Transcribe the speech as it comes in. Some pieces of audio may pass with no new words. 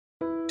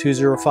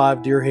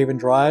205 Deer Haven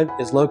Drive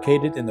is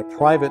located in the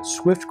private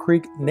Swift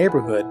Creek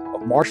neighborhood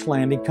of Marsh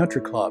Landing Country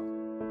Club.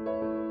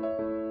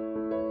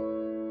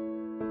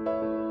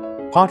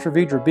 Ponte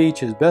Vedra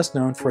Beach is best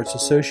known for its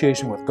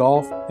association with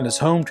golf and is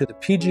home to the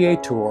PGA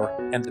Tour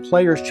and the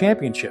Players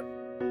Championship.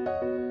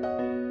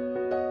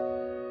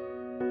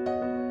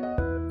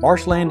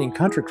 Marsh Landing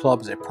Country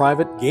Club is a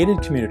private,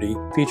 gated community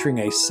featuring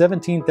a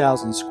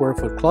 17,000 square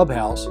foot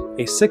clubhouse,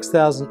 a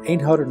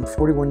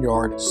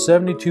 6,841-yard,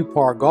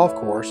 72-par golf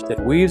course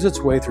that weaves its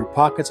way through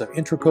pockets of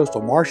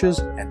intracoastal marshes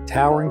and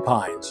towering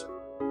pines.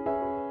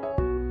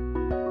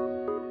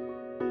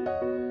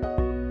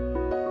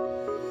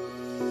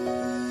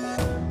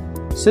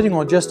 Sitting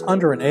on just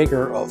under an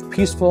acre of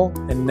peaceful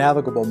and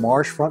navigable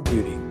marsh front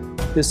beauty,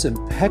 this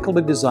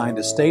impeccably designed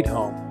estate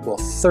home will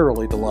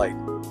thoroughly delight.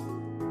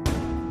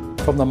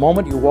 From the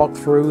moment you walk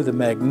through the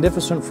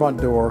magnificent front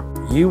door,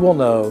 you will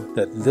know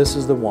that this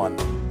is the one.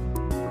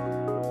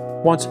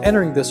 Once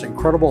entering this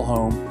incredible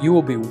home, you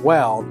will be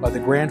wowed by the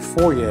grand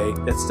foyer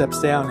that steps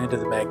down into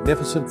the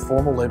magnificent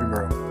formal living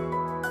room.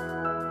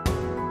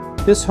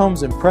 This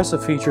home's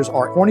impressive features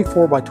are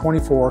 24 by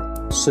 24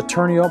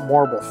 Saturnia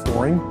marble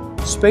flooring,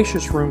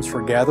 spacious rooms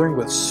for gathering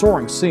with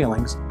soaring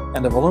ceilings,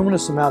 and a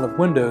voluminous amount of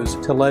windows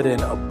to let in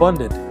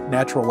abundant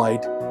natural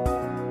light.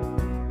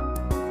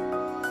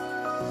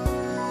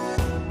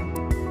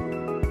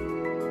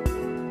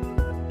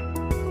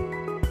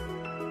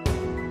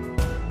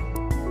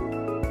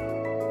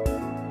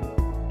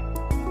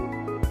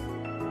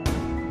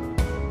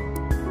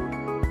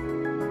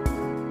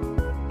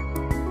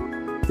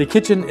 The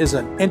kitchen is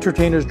an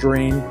entertainer's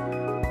dream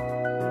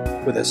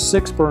with a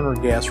 6-burner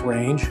gas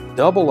range,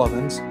 double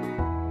ovens,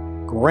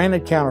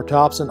 granite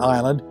countertops and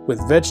island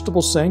with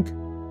vegetable sink,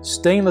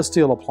 stainless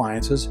steel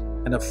appliances,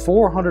 and a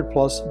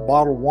 400-plus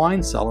bottle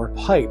wine cellar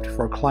piped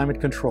for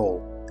climate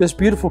control. This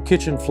beautiful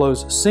kitchen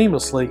flows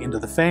seamlessly into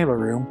the family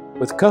room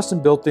with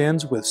custom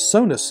built-ins with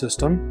Sonos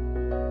system,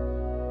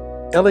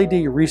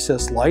 LED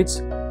recessed lights,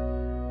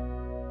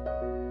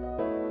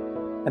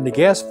 and the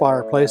gas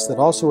fireplace that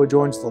also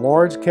adjoins the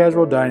large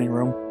casual dining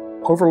room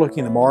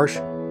overlooking the marsh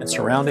and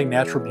surrounding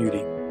natural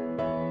beauty.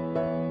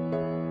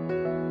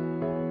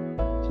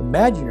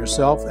 Imagine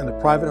yourself in the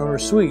private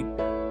owner's suite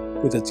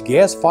with its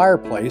gas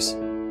fireplace,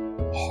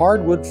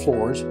 hardwood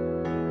floors,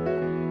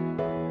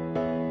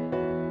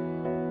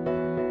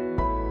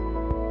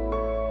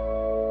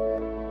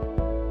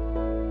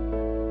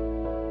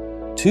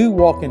 two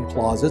walk-in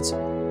closets,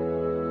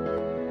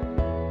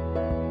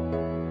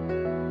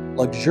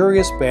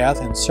 luxurious bath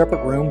and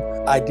separate room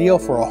ideal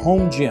for a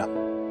home gym.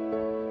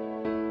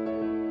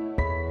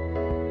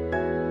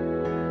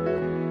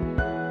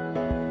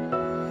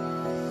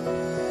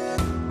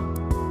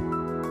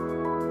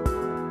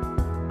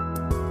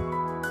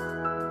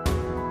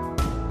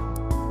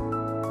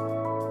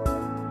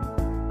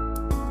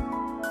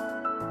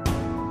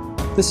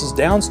 This is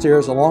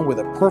downstairs along with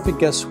a perfect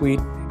guest suite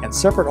and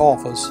separate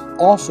office,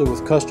 also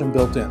with custom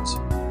built-ins.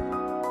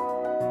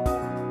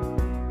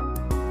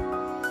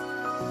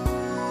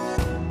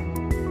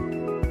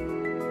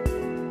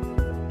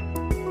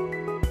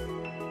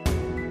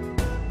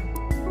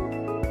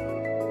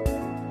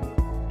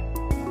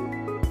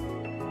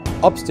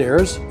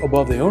 Upstairs,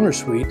 above the owner's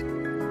suite,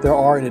 there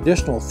are an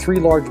additional 3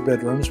 large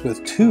bedrooms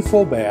with 2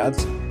 full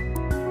baths,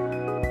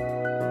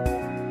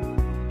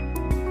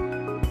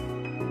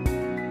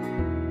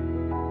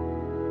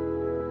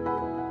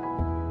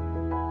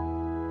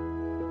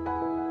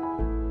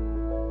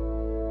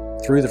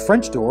 Through the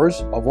French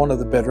doors of one of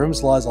the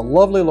bedrooms lies a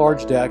lovely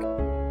large deck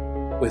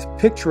with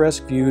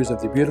picturesque views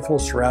of the beautiful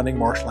surrounding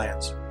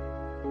marshlands.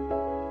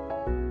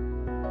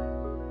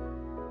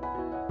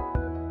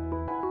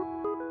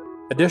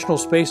 Additional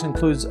space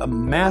includes a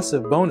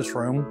massive bonus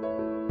room,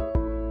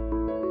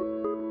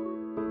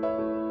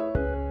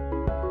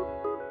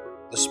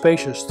 the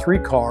spacious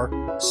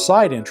 3-car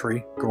side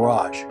entry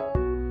garage.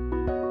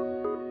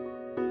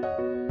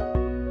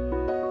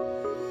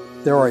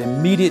 There are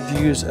immediate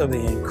views of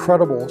the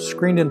incredible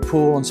screened-in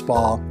pool and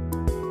spa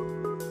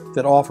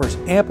that offers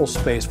ample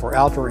space for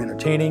outdoor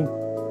entertaining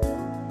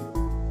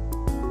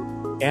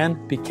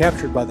and be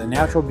captured by the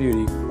natural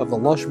beauty of the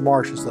lush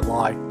marshes that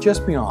lie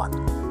just beyond.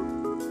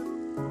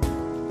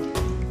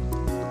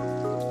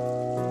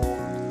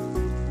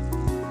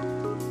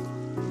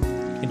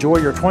 Enjoy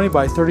your 20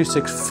 by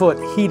 36 foot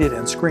heated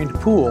and screened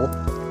pool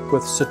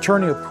with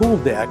Saturnia pool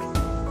deck,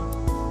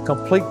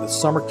 complete with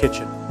summer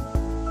kitchen.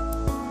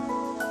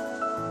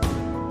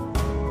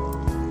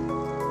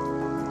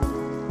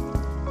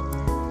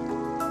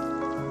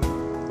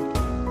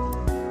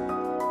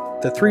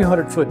 The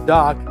 300-foot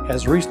dock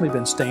has recently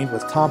been stained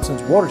with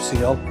Thompson's water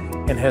seal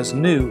and has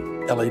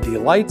new LED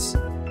lights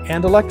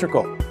and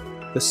electrical.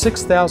 The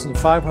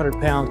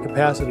 6,500-pound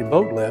capacity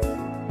boat lift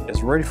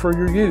is ready for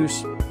your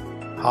use.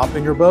 Hop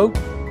in your boat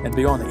and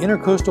be on the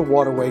intercoastal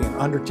waterway in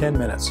under 10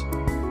 minutes.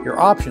 Your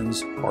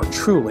options are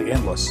truly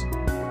endless.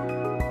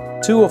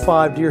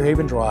 205 Deer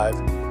Haven Drive,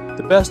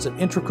 the best of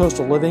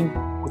intracoastal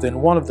living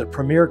within one of the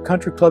premier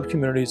country club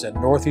communities in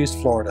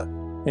Northeast Florida.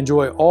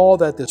 Enjoy all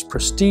that this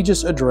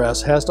prestigious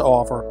address has to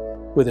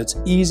offer with its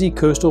easy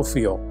coastal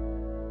feel.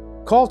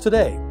 Call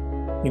today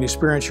and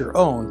experience your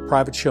own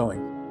private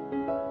showing.